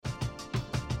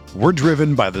We're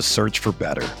driven by the search for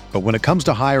better. But when it comes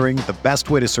to hiring, the best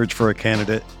way to search for a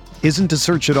candidate isn't to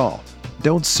search at all.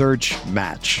 Don't search,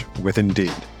 match with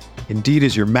Indeed. Indeed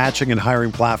is your matching and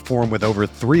hiring platform with over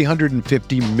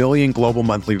 350 million global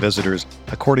monthly visitors,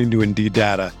 according to Indeed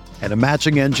data, and a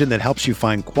matching engine that helps you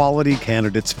find quality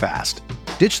candidates fast.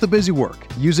 Ditch the busy work.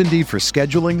 Use Indeed for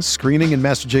scheduling, screening, and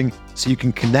messaging so you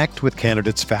can connect with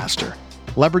candidates faster.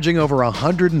 Leveraging over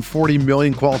 140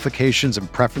 million qualifications and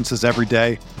preferences every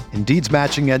day, Indeed's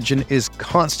matching engine is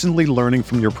constantly learning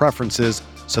from your preferences,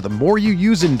 so the more you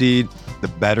use Indeed, the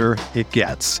better it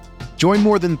gets. Join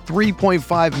more than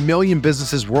 3.5 million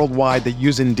businesses worldwide that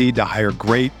use Indeed to hire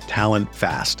great talent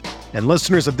fast. And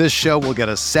listeners of this show will get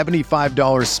a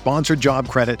 $75 sponsored job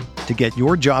credit to get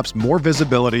your jobs more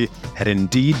visibility at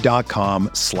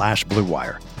Indeed.com/Blue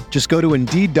Wire. Just go to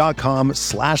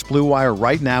Indeed.com/Blue Wire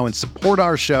right now and support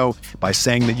our show by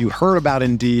saying that you heard about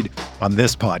Indeed on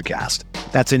this podcast.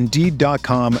 That's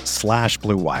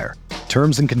Indeed.com/Blue Wire.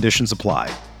 Terms and conditions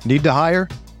apply. Need to hire?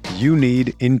 You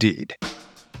need Indeed.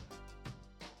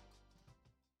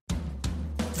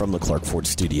 From the Clark Ford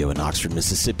Studio in Oxford,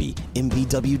 Mississippi,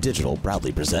 MVW Digital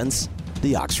proudly presents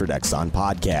the Oxford Exxon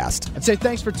Podcast. I'd say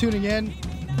thanks for tuning in,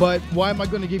 but why am I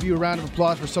going to give you a round of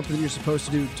applause for something that you're supposed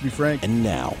to do, to be frank? And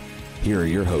now, here are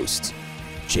your hosts,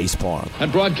 Chase Parham.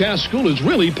 And broadcast school has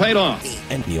really paid off.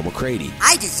 And Neil McCready.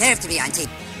 I deserve to be on TV.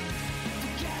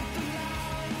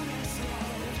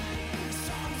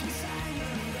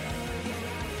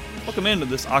 Welcome into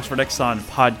this Oxford Exxon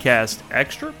Podcast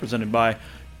Extra, presented by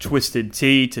Twisted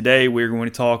Tea. Today we're going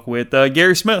to talk with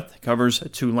Guerry Smith. He covers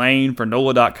Tulane for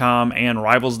NOLA.com and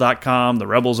Rivals.com. The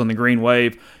Rebels and the Green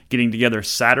Wave getting together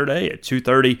Saturday at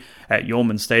 2:30 at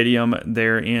Yulman Stadium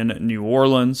there in New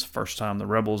Orleans. First time the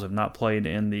Rebels have not played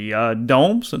in the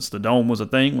Dome since the Dome was a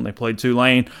thing when they played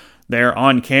Tulane there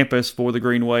on campus for the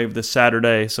Green Wave this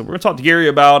Saturday. So we're going to talk to Guerry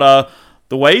about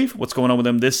the Wave, what's going on with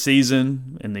them this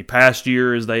season. In the past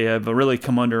years, they have really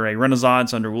come under a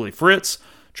renaissance under Willie Fritz,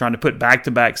 trying to put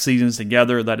back-to-back seasons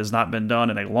together. That has not been done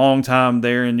in a long time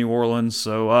there in New Orleans.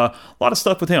 So a lot of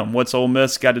stuff with him. What's Ole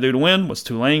Miss got to do to win? What's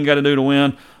Tulane got to do to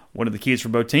win? What are the keys for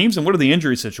both teams? And what are the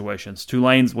injury situations?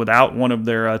 Tulane's without one of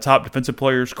their top defensive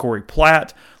players, Corey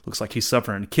Platt. Looks like he's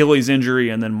suffering an Achilles injury.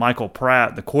 And then Michael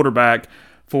Pratt, the quarterback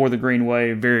for the Green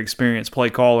Wave, very experienced play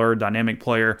caller, dynamic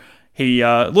player. He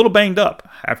a little banged up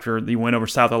after the win over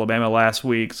South Alabama last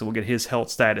week, so we'll get his health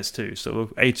status too.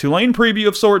 So a Tulane preview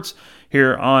of sorts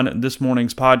here on this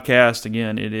morning's podcast.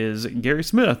 Again, it is Guerry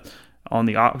Smith on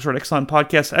the Oxford Exxon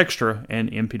Podcast Extra and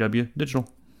MPW Digital.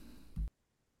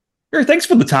 Guerry, thanks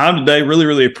for the time today. Really,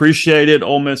 really appreciate it.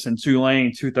 Ole Miss and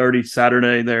Tulane, 2:30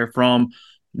 Saturday there from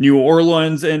New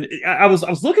Orleans. And I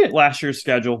was looking at last year's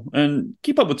schedule and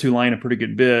keep up with Tulane a pretty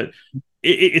good bit.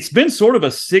 It's been sort of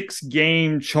a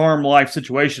 6-game charm life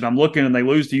situation. I'm looking and they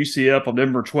lose to UCF on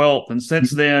November 12th. And since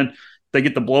then, they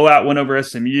get the blowout win over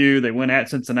SMU. They win at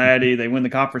Cincinnati. They win the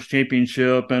conference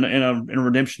championship in a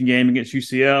redemption game against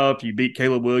UCF. You beat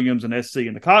Caleb Williams and SC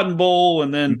in the Cotton Bowl.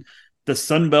 And then the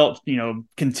Sun Belt,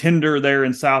 contender there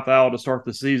in South Al to start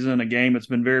the season, a game that's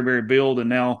been very, very billed and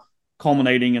now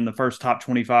culminating in the first top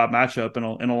 25 matchup in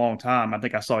a long time. I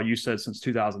think I saw you said since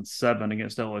 2007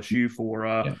 against LSU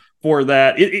for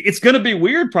that. It's going to be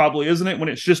weird probably, isn't it, when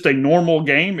it's just a normal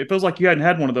game? It feels like you hadn't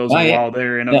had one of those in a while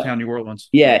there in uptown New Orleans.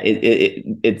 Yeah,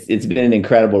 it's been an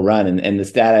incredible run. And the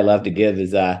stat I love to give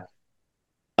is up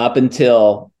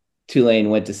until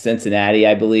Tulane went to Cincinnati,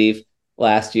 I believe,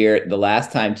 last year, the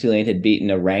last time Tulane had beaten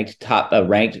a ranked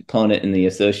opponent in the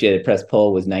Associated Press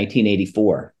poll was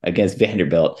 1984 against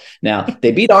Vanderbilt. Now,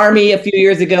 they beat Army a few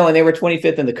years ago and they were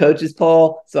 25th in the coaches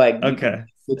poll. So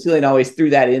Tulane always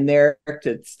threw that in there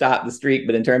to stop the streak.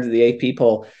 But in terms of the AP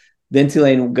poll, then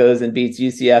Tulane goes and beats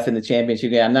UCF in the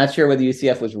championship game. I'm not sure whether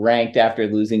UCF was ranked after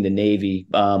losing to Navy,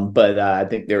 but I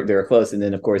think they were close. And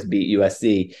then, of course, beat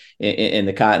USC in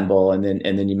the Cotton Bowl. And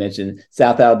then you mentioned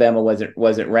South Alabama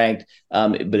wasn't ranked,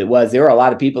 but it was. There were a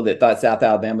lot of people that thought South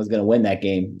Alabama was going to win that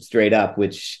game straight up,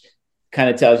 which kind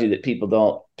of tells you that people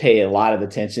don't pay a lot of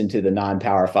attention to the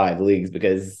non-Power 5 leagues,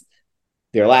 because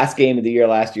their last game of the year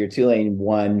last year, Tulane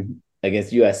won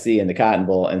against USC in the Cotton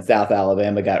Bowl, and South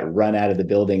Alabama got run out of the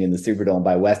building in the Superdome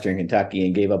by Western Kentucky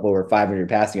and gave up over 500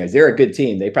 passing yards. They're a good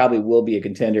team. They probably will be a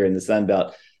contender in the Sun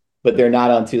Belt, but they're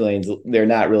not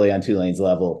really on Tulane's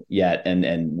level yet.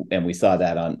 And we saw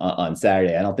that on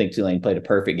Saturday. I don't think Tulane played a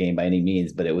perfect game by any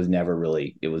means, but it was never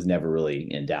really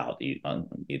in doubt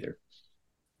either.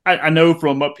 I know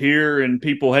from up here and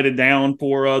people headed down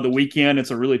for the weekend, it's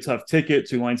a really tough ticket.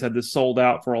 Tulane's had this sold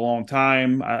out for a long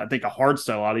time. I think a hard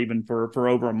sellout even for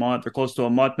over a month or close to a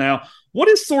month now. What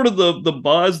is sort of the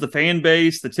buzz, the fan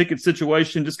base, the ticket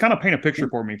situation? Just kind of paint a picture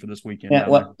for me for this weekend. Yeah,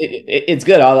 well, it's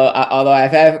good. Although I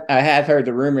have heard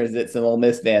the rumors that some Ole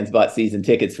Miss fans bought season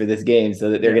tickets for this game, so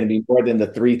that they're going to be more than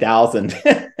the 3,000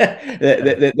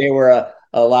 that they were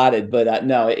allotted. But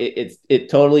no, it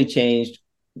totally changed.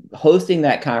 Hosting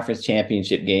that conference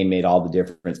championship game made all the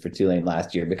difference for Tulane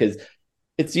last year, because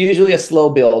it's usually a slow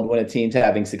build when a team's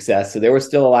having success. So there were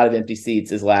still a lot of empty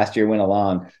seats as last year went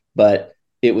along, but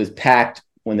it was packed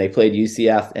when they played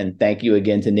UCF. And thank you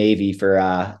again to Navy for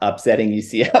upsetting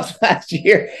UCF last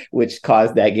year, which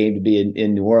caused that game to be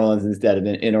in New Orleans instead of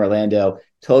in Orlando.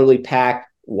 Totally packed,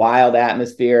 wild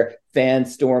atmosphere.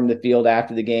 Fans stormed the field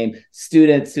after the game.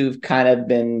 Students who've kind of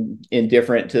been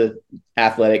indifferent to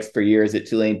athletics for years at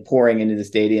Tulane pouring into the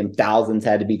stadium. Thousands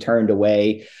had to be turned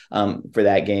away for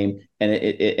that game. And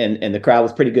and the crowd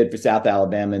was pretty good for South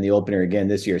Alabama in the opener again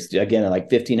this year. Again, like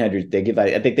 1,500,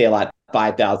 I think they allot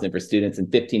 5,000 for students,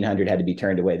 and 1,500 had to be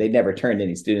turned away. They never turned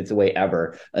any students away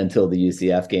ever until the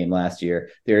UCF game last year.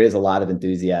 There is a lot of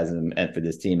enthusiasm for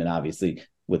this team. And obviously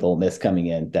with Ole Miss coming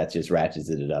in, that just ratchets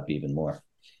it up even more.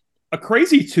 A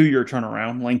crazy 2-year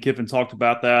turnaround. Lane Kiffin talked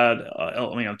about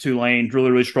that. Tulane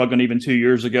really struggling even 2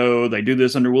 years ago. They do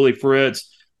this under Willie Fritz.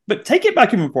 But take it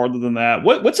back even farther than that.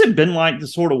 What's it been like to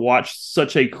sort of watch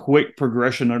such a quick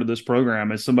progression under this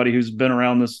program as somebody who's been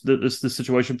around this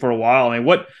situation for a while? I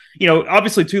mean,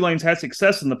 obviously Tulane's had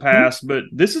success in the past, but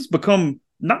this has become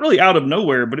not really out of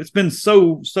nowhere, but it's been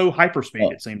so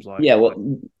hyperspeed, it seems like. Yeah,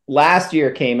 well, last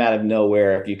year came out of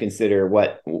nowhere if you consider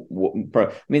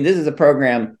this is a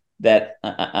program that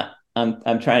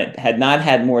had not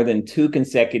had more than 2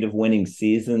 consecutive winning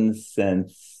seasons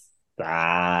since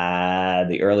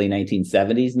the early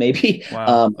 1970s, maybe.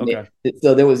 Wow. Okay.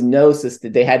 So there was no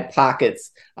system. They had pockets.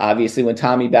 Obviously, when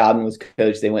Tommy Bowden was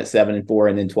coach, they went 7-4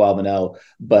 and then 12-0.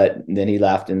 But then he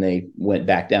left and they went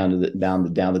back down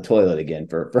the toilet again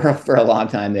for a long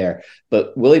time there.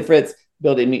 But Willie Fritz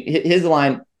built his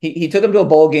line. He took them to a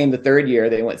bowl game the third year.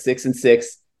 They went 6-6.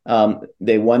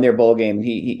 They won their bowl game.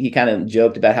 He kind of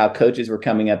joked about how coaches were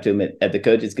coming up to him at the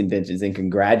coaches conventions and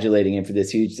congratulating him for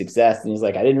this huge success. And he's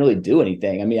like, I didn't really do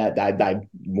anything. I mean, I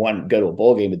wanted to go to a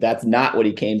bowl game, but that's not what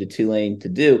he came to Tulane to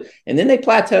do. And then they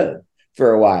plateaued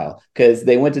for a while because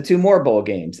they went to 2 more bowl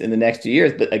games in the next 2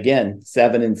 years. But again,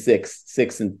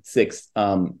 7-6,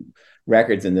 6-6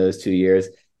 records in those 2 years.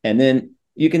 And then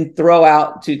you can throw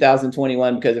out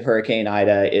 2021 because of Hurricane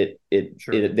Ida.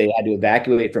 They had to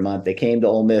evacuate for a month. They came to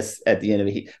Ole Miss at the end of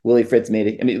it. Willie Fritz made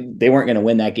it. I mean, they weren't going to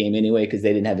win that game anyway because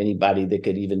they didn't have anybody that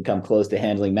could even come close to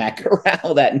handling Matt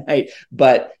Corral that night.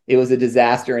 But it was a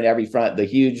disaster in every front.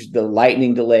 The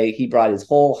lightning delay. He brought his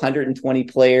whole 120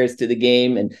 players to the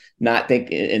game and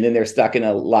then they're stuck in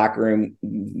a locker room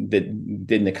that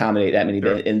didn't accommodate that many,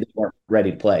 and they weren't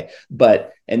ready to play.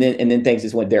 And then things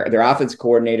just went. Their offense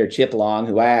coordinator Chip Long,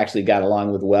 who I actually got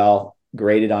along with well,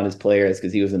 graded on his players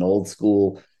because he was an old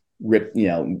school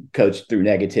coach through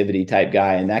negativity type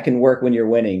guy. And that can work when you're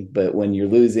winning, but when you're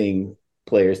losing,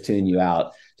 players tune you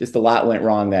out. Just a lot went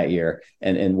wrong that year.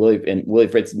 And Willie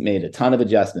Fritz made a ton of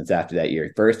adjustments after that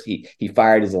year. First, he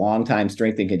fired his longtime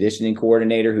strength and conditioning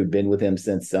coordinator who'd been with him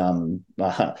since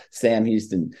Sam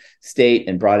Houston State,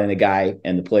 and brought in a guy,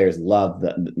 and the players loved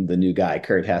the new guy,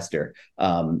 Kurt Hester.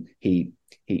 He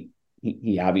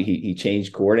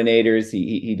changed coordinators.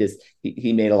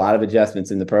 He made a lot of adjustments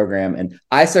in the program, and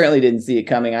I certainly didn't see it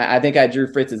coming. I think I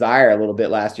drew Fritz's ire a little bit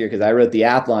last year because I wrote the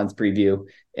Athlons preview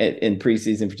in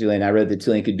preseason for Tulane. I wrote that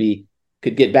Tulane could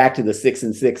get back to the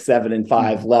 6-6,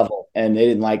 7-5 level, and they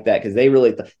didn't like that because they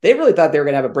really thought they were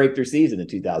going to have a breakthrough season in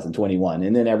 2021,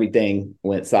 and then everything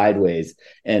went sideways,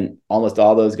 and almost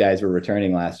all those guys were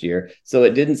returning last year, so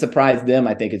it didn't surprise them,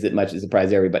 I think, as much as it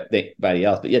surprised everybody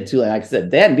else. But yeah, Tulane, like I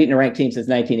said, they hadn't beaten a ranked team since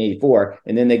 1984,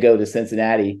 and then they go to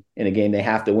Cincinnati in a game they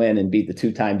have to win and beat the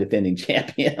 2-time defending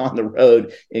champion on the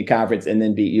road in conference, and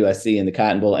then beat USC in the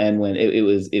Cotton Bowl and win. It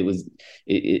was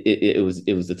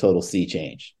a total sea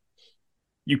change.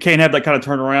 You can't have that kind of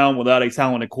turnaround without a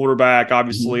talented quarterback.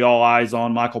 Obviously, all eyes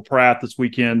on Michael Pratt this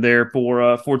weekend there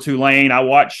for Tulane. I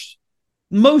watched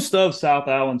most of South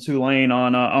Al and Tulane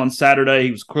on Saturday.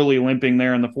 He was clearly limping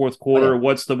there in the fourth quarter. Oh, yeah.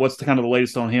 What's the kind of the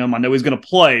latest on him? I know he's going to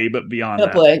play, but beyond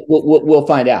that, play. We'll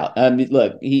find out.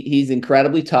 Look, he's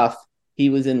incredibly tough. He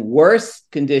was in worse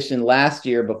condition last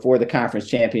year before the conference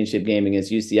championship game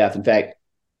against UCF. In fact,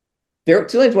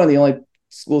 Tulane's one of the only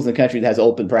schools in the country that has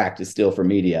open practice still for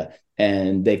media.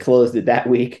 and they closed it that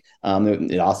week.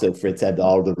 It also, Fritz had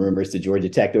all the rumors to Georgia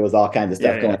Tech. There was all kinds of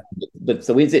stuff going on.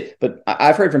 But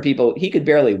I've heard from people, he could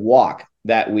barely walk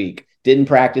that week, didn't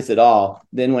practice at all,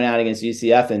 then went out against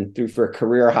UCF and threw for a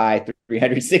career high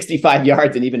 365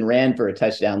 yards and even ran for a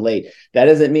touchdown late. That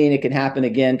doesn't mean it can happen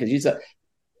again, because you saw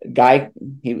guy,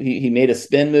 he made a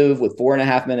spin move with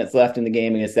 4.5 minutes left in the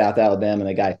game against South Alabama, and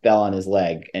the guy fell on his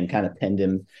leg and kind of pinned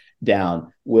him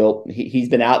down. He's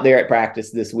been out there at practice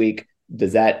this week.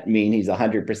 Does that mean he's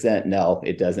 100%? No,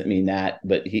 it doesn't mean that.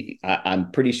 But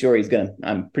I'm pretty sure he's gonna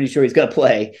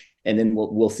play, and then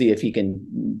we'll see if he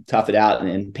can tough it out.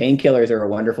 And painkillers are a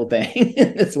wonderful thing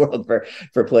in this world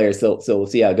for players. So we'll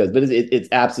see how it goes. But it's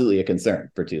absolutely a concern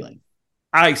for Tulane.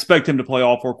 I expect him to play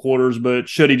all 4 quarters, but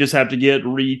should he just have to get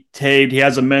re-taped? He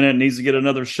has a minute, needs to get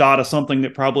another shot of something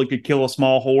that probably could kill a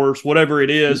small horse, whatever it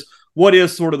is. What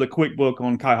is sort of the quick book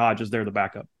on Kai Hodges there, the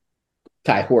backup?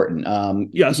 Kai Horton.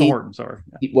 Horton, sorry.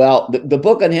 Well, the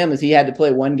book on him is he had to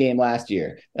play 1 game last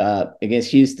year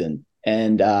against Houston.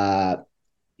 And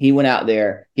he went out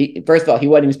there. First of all, he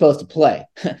wasn't even supposed to play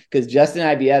because Justin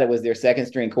Ibieta was their second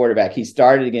string quarterback. He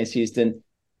started against Houston.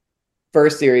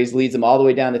 First series, leads them all the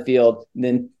way down the field,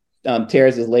 and then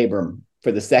tears his labrum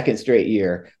for the second straight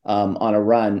year on a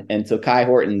run. And so Kai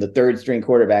Horton, the third string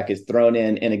quarterback, is thrown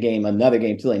in a game, another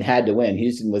game Tulane had to win.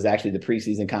 Houston was actually the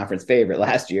preseason conference favorite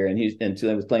last year, and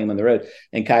Tulane was playing him on the road.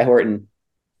 And Kai Horton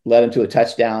led him to a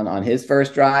touchdown on his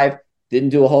first drive. Didn't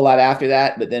do a whole lot after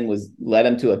that, but then led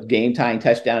him to a game-tying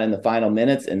touchdown in the final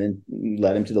minutes, and then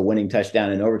led him to the winning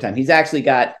touchdown in overtime. He's actually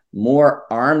got more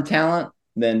arm talent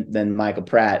than Michael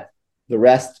Pratt. The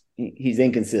rest, he's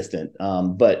inconsistent.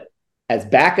 But as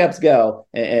backups go,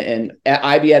 and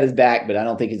Ibieta is back, but I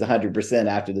don't think he's 100%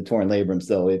 after the torn labrum.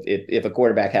 So if a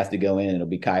quarterback has to go in, it'll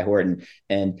be Kai Horton.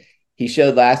 And he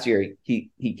showed last year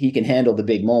he can handle the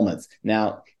big moments.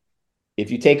 Now, if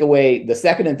you take away the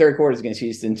second and third quarters against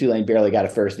Houston, Tulane barely got a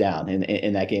first down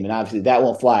in that game. And obviously that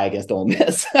won't fly against Ole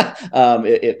Miss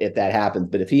if that happens.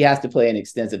 But if he has to play an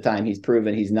extensive time, he's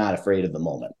proven he's not afraid of the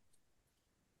moment.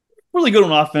 Really good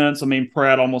on offense. I mean,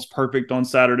 Pratt almost perfect on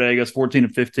Saturday. I guess 14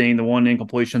 of 15. The one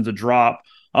incompletion's a drop.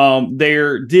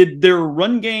 Did their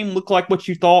run game look like what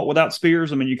you thought without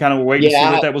Spears? I mean, you kind of were waiting to see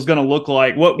what that was going to look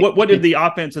like. What did the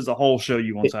offense as a whole show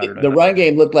you on Saturday? The run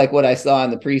game looked like what I saw in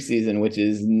the preseason, which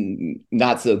is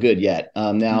not so good yet.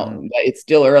 It's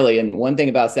still early. And one thing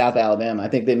about South Alabama, I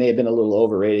think they may have been a little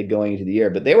overrated going into the year,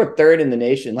 but they were third in the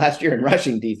nation last year in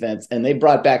rushing defense, and they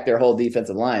brought back their whole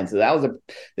defensive line. So that was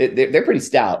they're pretty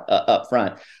stout up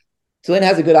front. Tulane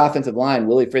has a good offensive line.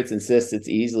 Willie Fritz insists it's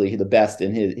easily the best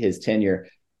in his tenure.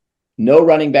 No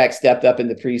running back stepped up in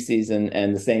the preseason,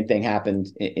 and the same thing happened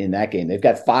in that game. They've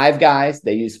got 5 guys.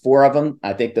 They used 4 of them.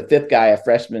 I think the 5th guy, a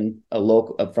freshman,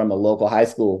 from a local high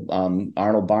school,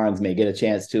 Arnold Barnes, may get a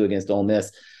chance too against Ole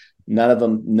Miss. None of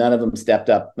them stepped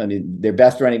up. I mean, their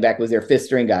best running back was their 5th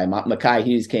string guy. Mekhi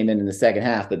Hughes came in the second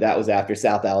half, but that was after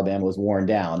South Alabama was worn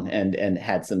down and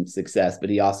had some success, but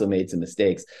he also made some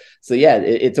mistakes. So yeah,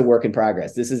 it's a work in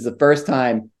progress. This is the first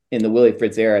time in the Willie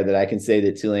Fritz era that I can say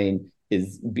that Tulane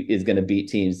is going to beat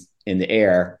teams in the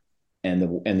air, and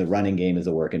the running game is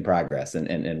a work in progress,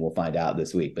 and we'll find out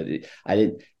this week. But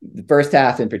the first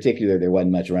half in particular, there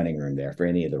wasn't much running room there for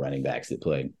any of the running backs that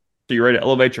played. So you're ready to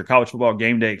elevate your college football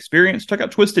game day experience? Check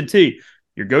out Twisted Tea,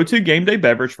 your go-to game day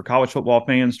beverage for college football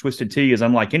fans. Twisted Tea is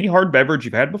unlike any hard beverage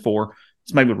you've had before.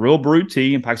 It's made with real brewed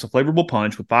tea and packs a flavorful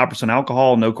punch with 5%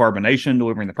 alcohol, no carbonation,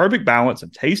 delivering the perfect balance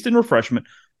of taste and refreshment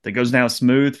that goes down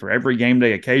smooth for every game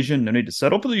day occasion. No need to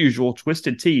settle for the usual.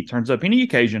 Twisted Tea turns up any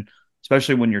occasion,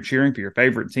 especially when you're cheering for your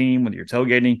favorite team, whether you're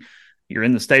tailgating, you're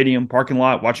in the stadium, parking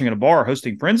lot, watching at a bar,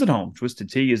 hosting friends at home. Twisted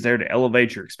Tea is there to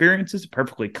elevate your experiences. It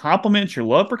perfectly complements your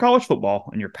love for college football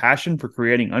and your passion for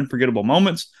creating unforgettable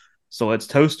moments. So let's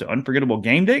toast to unforgettable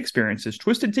game day experiences.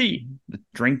 Twisted Tea, the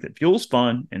drink that fuels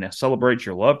fun and celebrates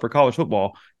your love for college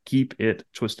football. Keep it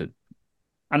twisted.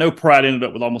 I know Pratt ended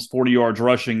up with almost 40 yards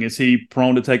rushing. Is he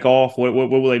prone to take off? What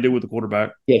will they do with the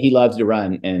quarterback? Yeah, he loves to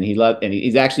run, and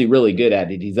he's actually really good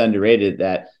at it. He's underrated at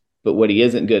that. But what he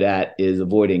isn't good at is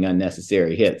avoiding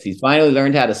unnecessary hits. He's finally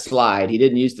learned how to slide. He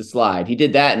didn't used to slide. He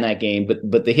did that in that game,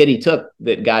 but the hit he took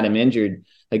that got him injured,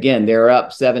 again, they're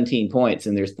up 17 points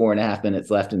and there's 4.5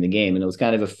 minutes left in the game. And it was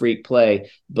kind of a freak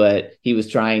play, but he was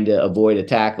trying to avoid a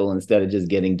tackle instead of just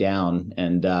getting down.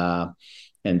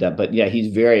 But yeah,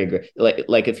 he's very aggressive.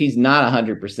 Like if he's not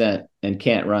 100% and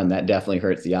can't run, that definitely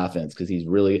hurts the offense, because he's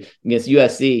really against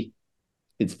USC.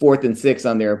 it's 4th and 6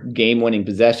 on their game-winning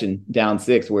possession, down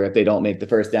 6, where if they don't make the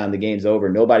first down, the game's over.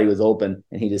 Nobody was open,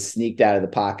 and he just sneaked out of the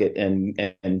pocket and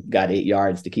got 8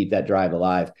 yards to keep that drive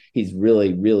alive. He's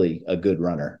really, really a good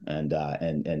runner, and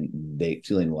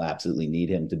Tulane will absolutely need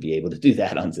him to be able to do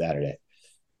that on Saturday.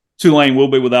 Tulane will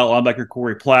be without linebacker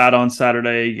Corey Platt on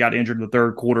Saturday. He got injured in the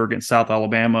third quarter against South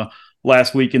Alabama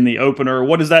last week in the opener.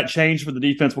 What does that change for the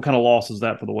defense? What kind of loss is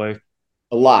that for the Wave?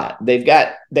 A lot. They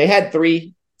had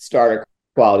 3 starter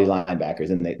quality linebackers,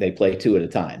 and they play 2 at a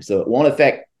time. So it won't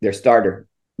affect their starter.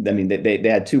 I mean, they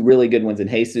had 2 really good ones in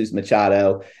Jesus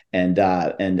Machado and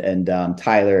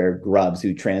Tyler Grubbs,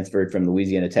 who transferred from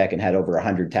Louisiana Tech and had over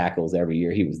 100 tackles every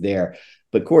year he was there.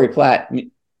 But Corey Platt, I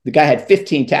mean, the guy had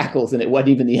 15 tackles, and it wasn't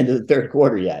even the end of the third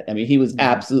quarter yet. I mean, he was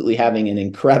absolutely having an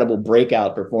incredible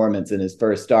breakout performance in his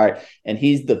first start. And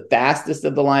he's the fastest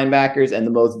of the linebackers and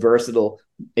the most versatile,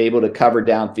 able to cover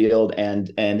downfield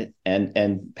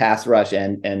and pass rush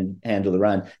and handle the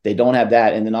run. They don't have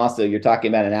that. And then also, you're talking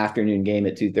about an afternoon game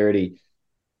at 2:30.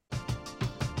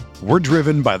 We're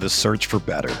driven by the search for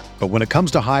better. But when it comes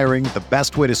to hiring, the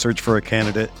best way to search for a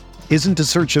candidate isn't to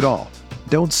search at all.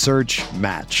 Don't search,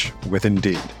 match with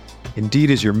Indeed.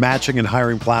 Indeed is your matching and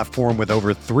hiring platform with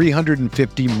over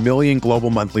 350 million global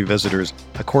monthly visitors,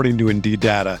 according to Indeed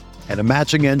data, and a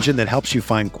matching engine that helps you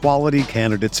find quality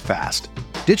candidates fast.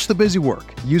 Ditch the busy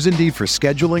work. Use Indeed for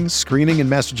scheduling, screening,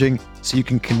 and messaging so you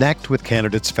can connect with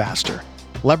candidates faster.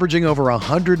 Leveraging over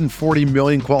 140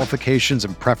 million qualifications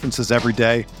and preferences every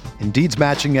day, Indeed's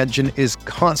matching engine is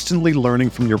constantly learning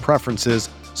from your preferences,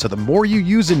 so the more you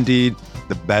use Indeed,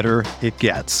 the better it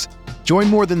gets. Join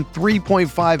more than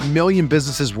 3.5 million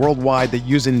businesses worldwide that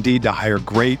use Indeed to hire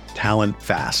great talent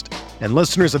fast. And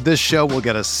listeners of this show will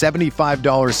get a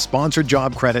 $75 sponsored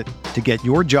job credit to get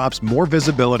your jobs more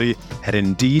visibility at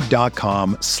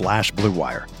Indeed.com/Blue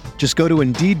Wire. Just go to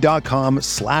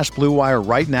Indeed.com/Blue Wire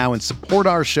right now and support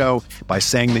our show by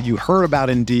saying that you heard about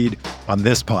Indeed on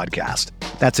this podcast.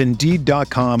 That's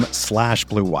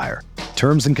Indeed.com/Blue Wire.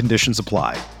 Terms and conditions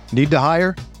apply. Need to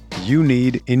hire? You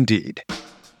need Indeed.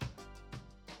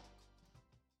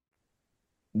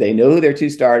 They know who their 2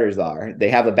 starters are. They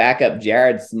have a backup,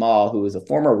 Jared Small, who was a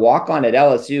former walk-on at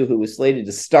LSU, who was slated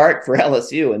to start for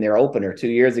LSU in their opener 2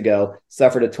 years ago,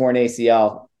 suffered a torn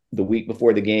ACL the week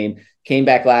before the game, came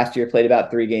back last year, played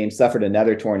about 3 games, suffered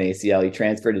another torn ACL. He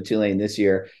transferred to Tulane this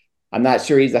year. I'm not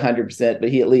sure he's 100%, but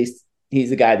he's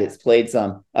a guy that's played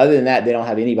some. Other than that, they don't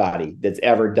have anybody that's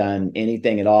ever done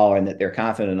anything at all and that they're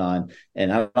confident on.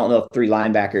 And I don't know if 3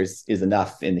 linebackers is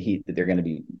enough in the heat that they're going to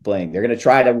be playing. They're going to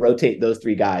try to rotate those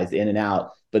 3 guys in and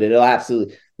out, but it'll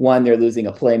absolutely, 1, they're losing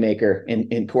a playmaker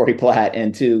in Corey Platt,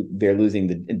 and 2, they're losing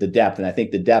the depth. And I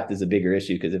think the depth is a bigger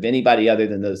issue, because if anybody other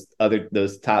than those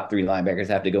top 3 linebackers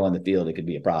have to go on the field, it could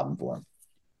be a problem for them.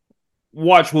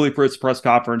 Watch Willie Fritz's press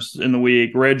conference in the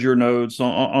week, read your notes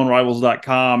on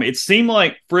Rivals.com. It seemed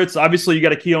like Fritz, obviously you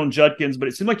got a key on Judkins, but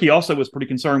it seemed like he also was pretty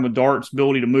concerned with Dart's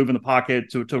ability to move in the pocket,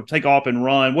 to take off and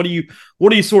run. What do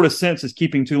you sort of sense is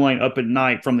keeping Tulane up at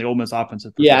night from the Ole Miss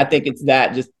offensive perspective? Yeah, I think it's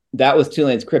that was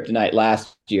Tulane's kryptonite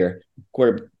last year.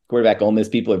 Quarterback Ole Miss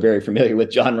people are very familiar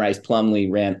with. John Rice Plumlee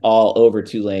ran all over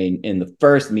Tulane in the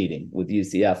first meeting with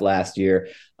UCF last year.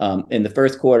 In the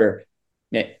first quarter,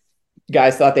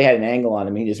 guys thought they had an angle on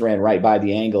him. He just ran right by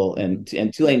the angle, and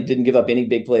Tulane didn't give up any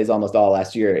big plays almost all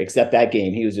last year, except that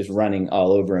game. He was just running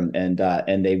all over him, and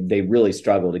they really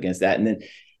struggled against that. And then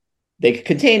they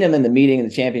contained him in the meeting in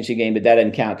the championship game, but that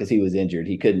didn't count because he was injured.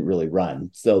 He couldn't really run.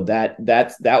 So that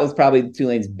was probably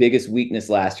Tulane's biggest weakness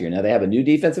last year. Now they have a new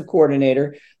defensive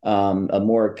coordinator, a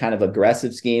more kind of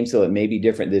aggressive scheme, so it may be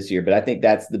different this year. But I think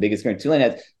that's the biggest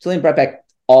concern. Tulane brought back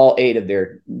all 8 of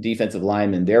their defensive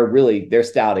linemen. They're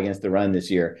stout against the run this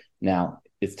year. Now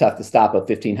it's tough to stop a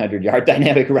 1,500-yard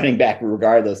dynamic running back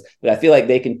regardless, but I feel like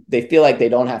they feel like they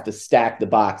don't have to stack the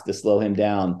box to slow him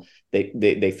down.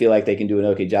 They feel like they can do an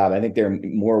okay job. I think they're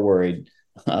more worried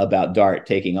about Dart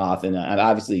taking off. And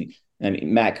obviously,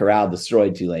 Matt Corral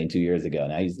destroyed Tulane 2 years ago.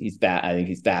 Now he's fast. I think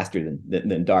he's faster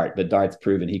than Dart, but Dart's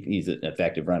proven he's an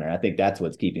effective runner. I think that's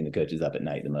what's keeping the coaches up at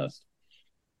night the most.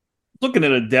 Looking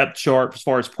at a depth chart as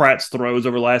far as Pratt's throws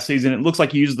over last season, it looks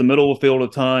like he uses the middle of the field a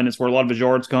ton. It's where a lot of his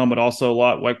yards come, but also a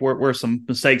lot like where some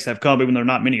mistakes have come, even though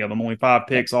not many of them, only 5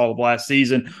 picks all of last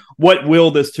season. What will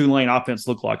this Tulane offense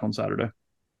look like on Saturday?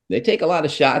 They take a lot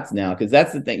of shots now, because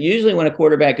that's the thing. Usually when a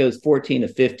quarterback goes 14 to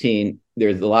 15,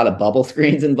 there's a lot of bubble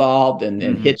screens involved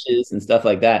and hitches and stuff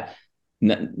like that.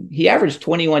 He averaged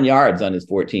 21 yards on his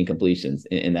 14 completions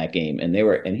in that game. And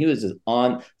he was just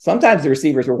on. Sometimes the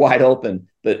receivers were wide open,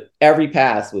 but every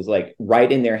pass was like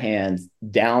right in their hands,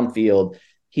 downfield.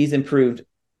 He's improved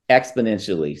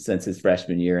exponentially since his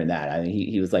freshman year in that. I mean,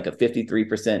 he was like a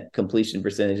 53% completion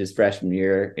percentage his freshman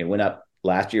year. It went up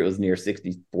last year. It was near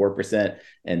 64%.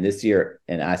 And this year,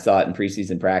 and I saw it in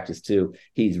preseason practice too,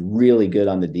 he's really good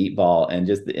on the deep ball and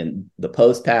just in the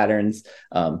post patterns,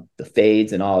 the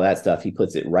fades and all that stuff. He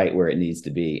puts it right where it needs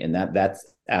to be. And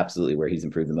that's absolutely where he's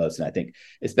improved the most. And I think,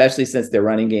 especially since their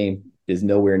running game is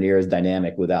nowhere near as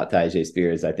dynamic without Tyjae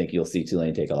Spears, I think you'll see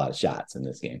Tulane take a lot of shots in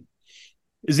this game.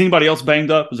 Is anybody else banged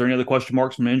up? Is there any other question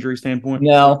marks from an injury standpoint?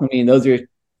 No, I mean, those are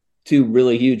two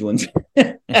really huge ones.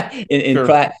 in Sure.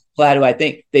 Platt, who I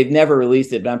think they've never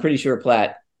released it, but I'm pretty sure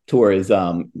Platt tore his,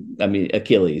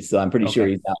 Achilles. So I'm pretty sure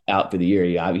he's out for the year.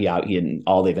 He and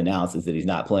all they've announced is that he's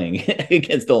not playing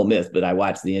against Ole Miss, but I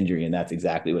watched the injury and that's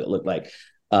exactly what it looked like.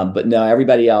 But no,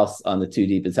 everybody else on the two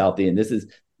deep is healthy. And this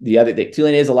is the other thing.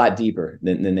 Tulane is a lot deeper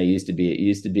than they used to be. It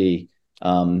used to be,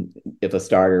 if a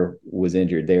starter was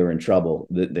injured, they were in trouble.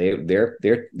 They're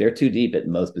too deep at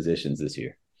most positions this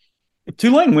year. If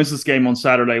Tulane wins this game on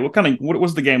Saturday, what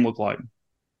does the game look like?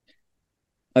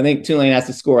 I think Tulane has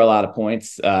to score a lot of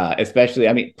points, especially,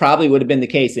 I mean, probably would have been the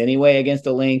case anyway against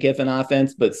a Lane Kiffin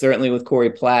offense, but certainly with Corey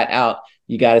Platt out,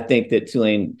 you got to think that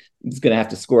Tulane is going to have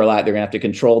to score a lot. They're going to have to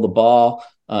control the ball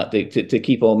to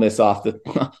keep Ole Miss off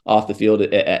the field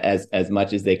as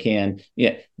much as they can.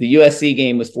 Yeah, the USC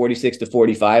game was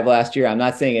 46-45 last year. I'm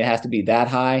not saying it has to be that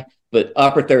high, but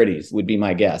upper 30s would be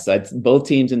my guess. Both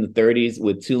teams in the 30s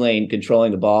with Tulane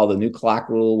controlling the ball. The new clock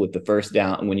rule with the first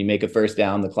down, and when you make a first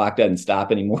down, the clock doesn't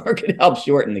stop anymore, could help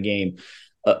shorten the game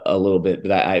a little bit.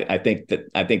 But I think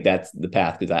that's the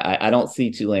path, because I don't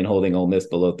see Tulane holding Ole Miss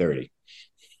below 30.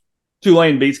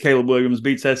 Tulane beats Caleb Williams,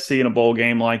 beats SC in a bowl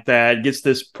game like that, gets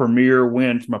this premier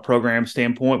win from a program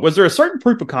standpoint. Was there a certain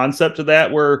proof of concept to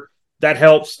that where that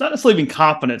helps, not necessarily even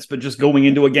confidence, but just going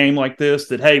into a game like this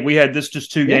that, hey, we had this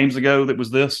just two games ago that was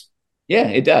this? Yeah,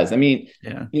 it does. I mean,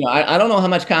 I don't know how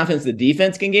much confidence the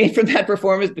defense can gain from that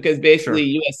performance, because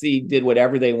basically USC did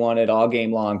whatever they wanted all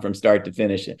game long from start to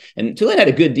finish. And Tulane had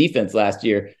a good defense last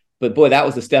year, but boy, that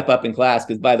was a step up in class,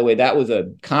 because, by the way, that was a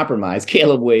compromise.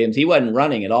 Caleb Williams, he wasn't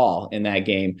running at all in that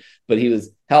game, but he was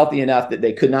healthy enough that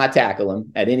they could not tackle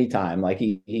him at any time. Like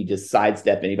he just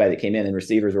sidestepped anybody that came in, and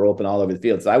receivers were open all over the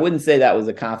field. So I wouldn't say that was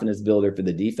a confidence builder for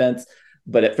the defense,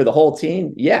 but for the whole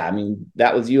team, yeah, I mean,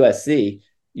 that was USC.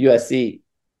 USC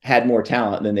had more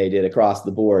talent than they did across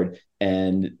the board,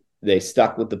 and they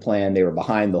stuck with the plan. They were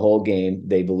behind the whole game.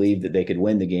 They believed that they could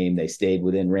win the game. They stayed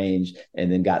within range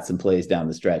and then got some plays down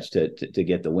the stretch to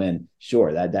get the win.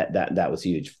 Sure, that was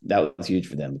huge. That was huge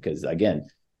for them, because, again,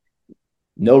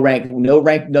 no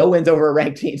wins over a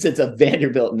ranked team since a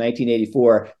Vanderbilt in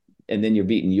 1984, and then you're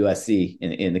beating USC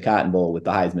in the Cotton Bowl with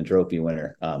the Heisman Trophy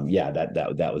winner.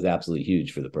 That was absolutely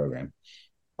huge for the program.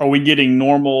 Are we getting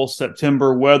normal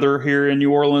September weather here in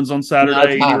New Orleans on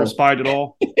Saturday? Any respite at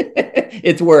all?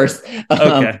 It's worse.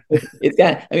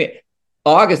 Okay.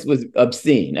 August was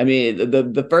obscene. I mean,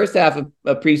 the first half of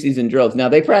preseason drills, now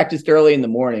they practiced early in the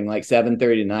morning, like 7:30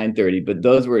 to 9:30, but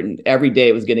those were every day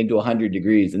it was getting to 100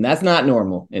 degrees, and that's not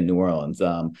normal in New Orleans.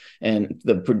 And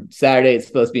the Saturday it's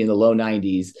supposed to be in the low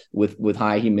 90s with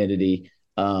high humidity,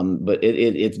 but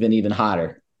it's been even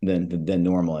hotter than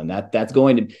normal, and that's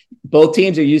going to. Both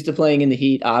teams are used to playing in the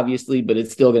heat, obviously, but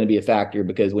it's still going to be a factor,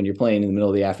 because when you're playing in the middle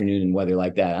of the afternoon in weather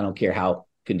like that, I don't care how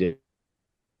conditions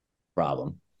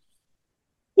problem.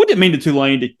 What did it mean to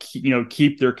Tulane to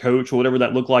keep their coach, or whatever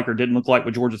that looked like or didn't look like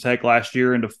with Georgia Tech last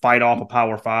year, and to fight off a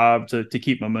Power Five to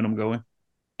keep momentum going?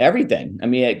 Everything. I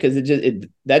mean, because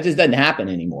that just doesn't happen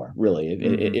anymore, really.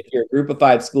 If you're a Group of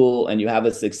Five school and you have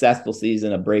a successful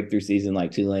season, a breakthrough season like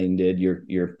Tulane did,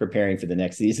 you're preparing for the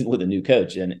next season with a new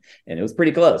coach, and it was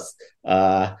pretty close.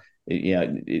 It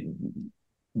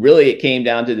came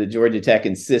down to the Georgia Tech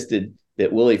insisted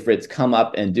that Willie Fritz come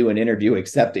up and do an interview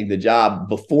accepting the job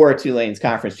before Tulane's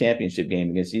conference championship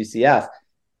game against UCF,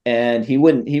 and he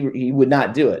would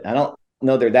not do it. I don't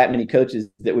know there are that many coaches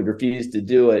that would refuse to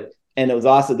do it. And it was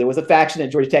also, there was a faction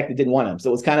at Georgia Tech that didn't want him. So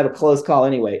it was kind of a close call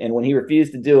anyway. And when he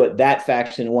refused to do it, that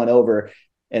faction won over.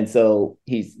 And so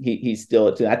he's still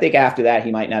at Tulane. I think after that,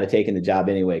 he might not have taken the job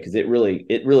anyway, because it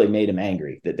really made him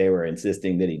angry that they were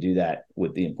insisting that he do that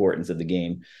with the importance of the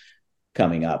game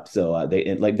coming up. So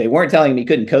they weren't telling him he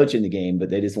couldn't coach in the game, but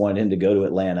they just wanted him to go to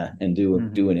Atlanta and do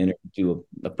an interview, do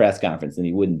a press conference, and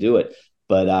he wouldn't do it.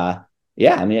 But I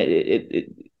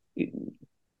mean,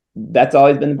 that's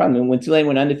always been the problem. When Tulane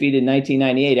went undefeated in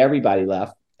 1998, everybody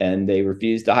left, and they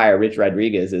refused to hire Rich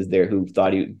Rodriguez as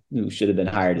who should have been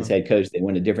hired as head coach. They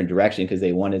went a different direction because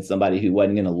they wanted somebody who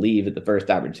wasn't going to leave at the first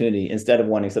opportunity, instead of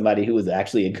wanting somebody who was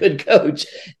actually a good coach,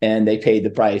 and they paid the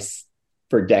price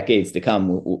for decades to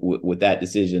come with that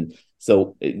decision.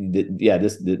 So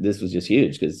this was just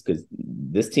huge because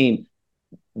this team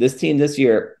this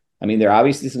year, I mean, there are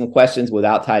obviously some questions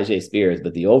without Tyjae Spears,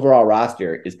 but the overall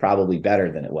roster is probably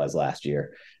better than it was last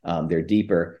year. They're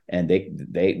deeper, and they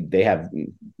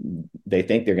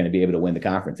think they're going to be able to win the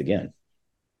conference again.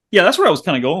 Yeah, that's where I was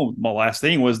kind of going with my last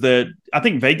thing was that I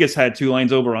think Vegas had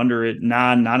Tulane's over under at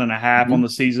 9.5 on the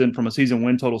season from a season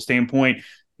win total standpoint.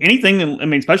 Anything that, I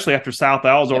mean, especially after South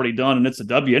Al's already done and it's a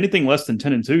W, anything less than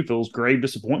 10-2 feels grave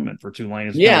disappointment for Tulane.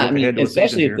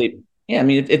 Especially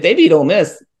if they beat Ole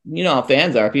Miss, you know how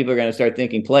fans are. People are going to start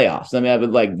thinking playoffs. I mean, I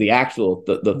would like the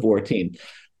 4-team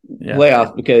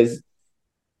playoffs because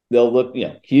they'll look,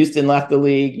 Houston left the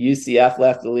league, UCF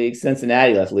left the league,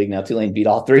 Cincinnati left the league. Now Tulane beat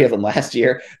all three of them last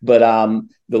year, but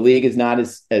the league is not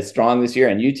as strong this year.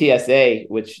 And UTSA,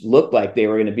 which looked like they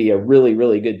were going to be a really,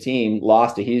 really good team,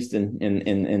 lost to Houston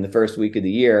in the first week of the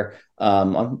year.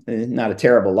 Not a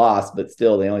terrible loss, but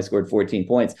still they only scored 14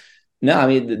 points. No, I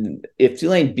mean, if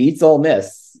Tulane beats Ole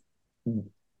Miss,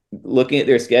 looking at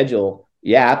their schedule,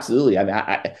 yeah, absolutely. I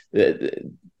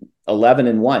mean,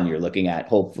 11-1 you're looking at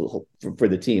hopefully for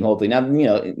the team. Hopefully now,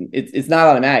 it's not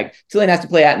automatic. Tulane has to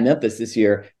play at Memphis this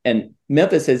year, and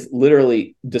Memphis has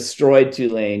literally destroyed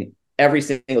Tulane every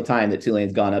single time that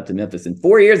Tulane's gone up to Memphis. And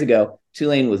 4 years ago,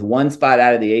 Tulane was one spot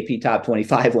out of the AP top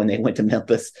 25 when they went to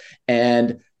Memphis.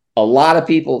 And a lot of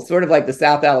people, sort of like the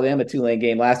South Alabama Tulane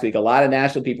game last week, a lot of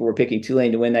national people were picking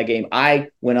Tulane to win that game. I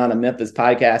went on a Memphis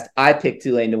podcast. I picked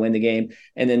Tulane to win the game,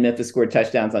 and then Memphis scored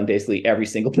touchdowns on basically every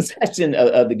single possession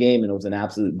of the game, and it was an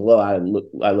absolute blowout.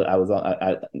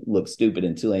 I looked stupid,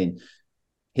 and Tulane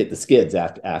hit the skids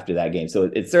after that game. So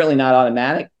it's certainly not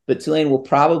automatic, but Tulane will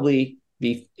probably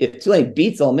be, if Tulane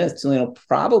beats Ole Miss, Tulane will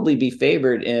probably be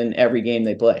favored in every game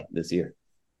they play this year.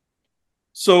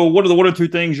 So what are the 1 or 2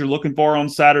 things you're looking for on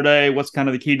Saturday? What's kind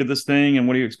of the key to this thing, and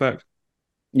what do you expect?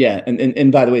 Yeah,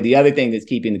 and by the way, the other thing that's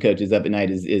keeping the coaches up at night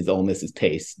is Ole Miss's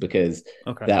pace, because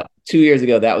that 2 years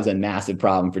ago, that was a massive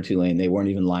problem for Tulane. They weren't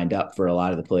even lined up for a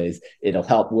lot of the plays. It'll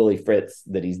help Willie Fritz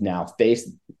that he's now faced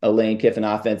a Lane Kiffin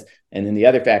offense. And then the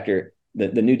other factor,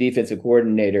 the new defensive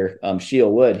coordinator, Sheil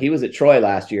Wood, he was at Troy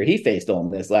last year. He faced Ole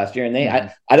Miss last year, and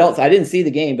I didn't see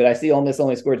the game, but I see Ole Miss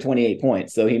only scored 28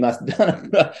 points, so he must have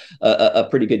done a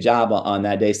pretty good job on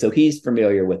that day. So he's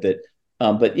familiar with it.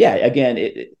 But yeah,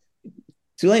 again,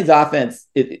 Tulane's offense,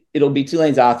 it'll be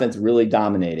Tulane's offense really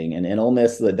dominating, and Ole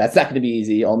Miss, that's not going to be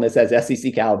easy. Ole Miss has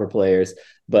SEC caliber players,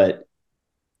 but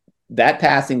that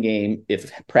passing game,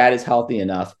 if Pratt is healthy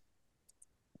enough,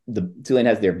 Tulane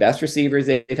has their best receivers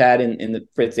they've had in the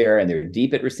Fritz era, and they're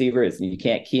deep at receiver. You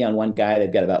can't key on one guy.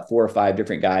 They've got about 4 or 5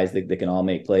 different guys that can all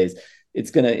make plays.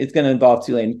 It's gonna involve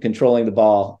Tulane controlling the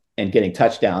ball and getting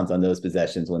touchdowns on those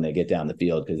possessions when they get down the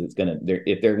field, because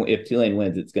if Tulane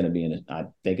wins, I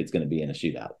think it's gonna be in a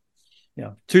shootout.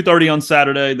 Yeah, 2:30 on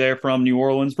Saturday there from New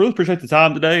Orleans. Really appreciate the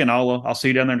time today, and I'll see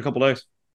you down there in a couple days.